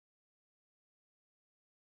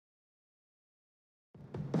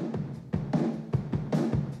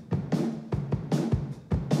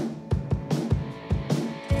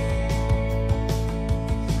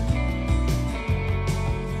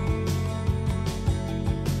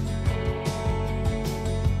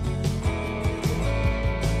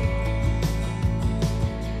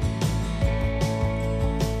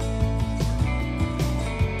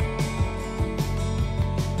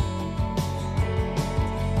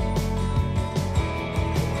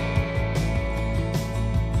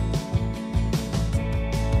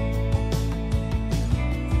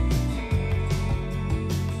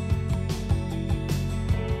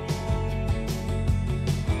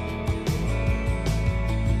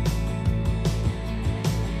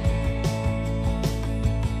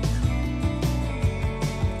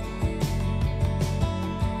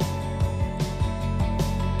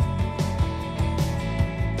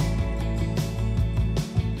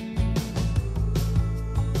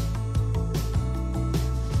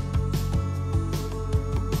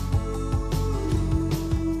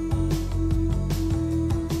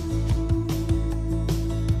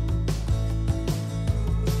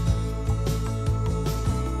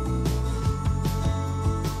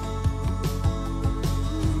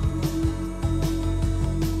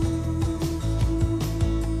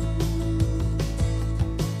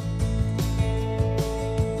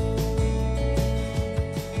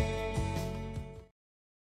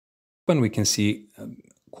open, we can see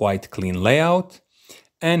quite clean layout.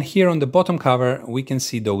 And here on the bottom cover, we can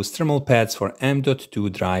see those thermal pads for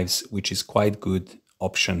M.2 drives, which is quite good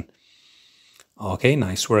option. Okay,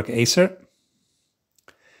 nice work, Acer.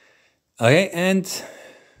 Okay, and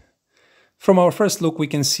from our first look, we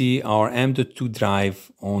can see our M.2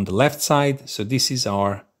 drive on the left side. So this is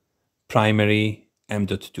our primary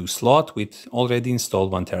M.2 slot with already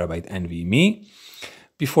installed 1 TB NVMe.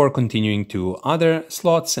 Before continuing to other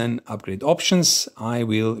slots and upgrade options, I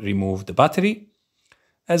will remove the battery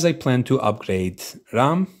as I plan to upgrade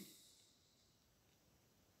RAM.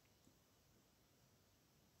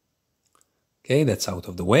 Okay, that's out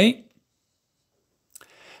of the way.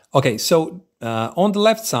 Okay, so on the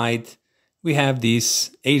left side, we have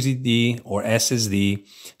this HDD or SSD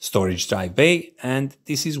storage drive bay, and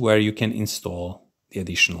this is where you can install the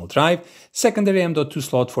additional drive. Secondary M.2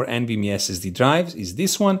 slot for NVMe SSD drives is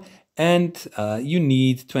this one, and you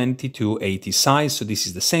need 2280 size. So this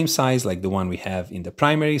is the same size like the one we have in the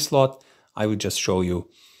primary slot. I will just show you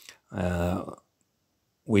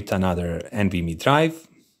with another NVMe drive.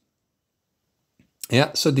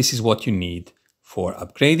 Yeah, so this is what you need for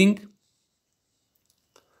upgrading.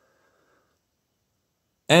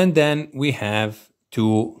 And then we have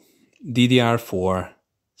 2 DDR4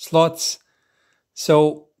 slots.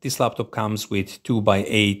 So this laptop comes with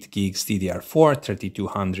 2x8 gigs DDR4,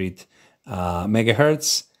 3200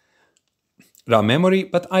 megahertz RAM memory,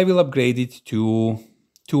 but I will upgrade it to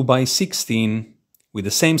 2x16 with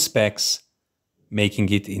the same specs, making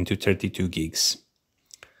it into 32 gigs.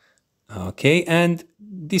 Okay, and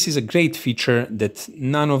this is a great feature that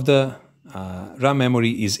none of the RAM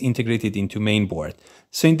memory is integrated into mainboard.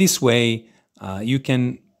 So in this way, you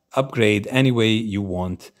can upgrade any way you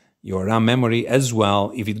want your RAM memory as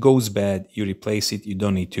well. If it goes bad, you replace it. You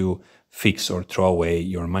don't need to fix or throw away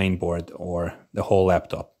your mainboard or the whole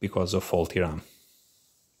laptop because of faulty RAM.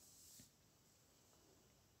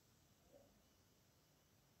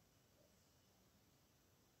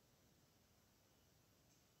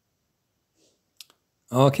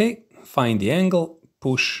 Okay, find the angle,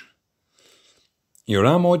 push your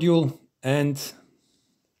RAM module and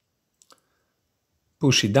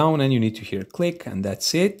push it down, and you need to hear click, and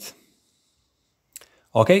that's it.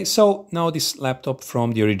 Okay, so now this laptop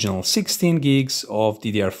from the original 16 gigs of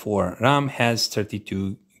DDR4 RAM has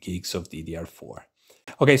 32 gigs of DDR4.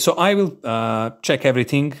 Okay, so I will check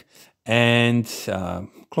everything and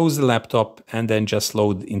close the laptop and then just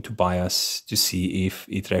load into BIOS to see if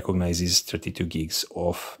it recognizes 32 gigs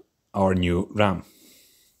of our new RAM.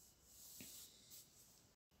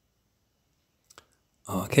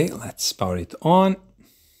 Okay, let's power it on.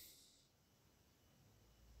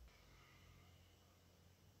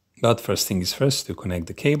 But first thing is first, to connect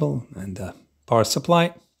the cable and the power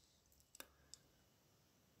supply.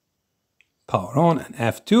 Power on and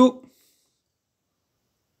F2.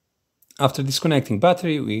 After disconnecting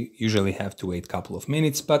battery, we usually have to wait a couple of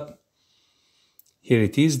minutes, but here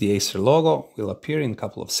it is, the Acer logo will appear in a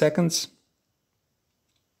couple of seconds.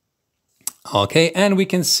 Okay, and we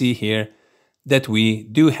can see here that we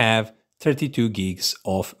do have 32 gigs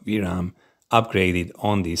of VRAM upgraded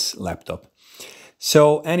on this laptop.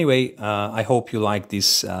 So anyway, I hope you like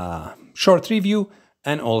this short review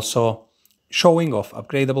and also showing of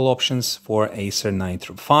upgradable options for Acer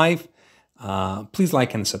Nitro 5. Please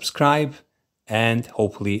like and subscribe, and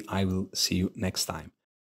hopefully I will see you next time.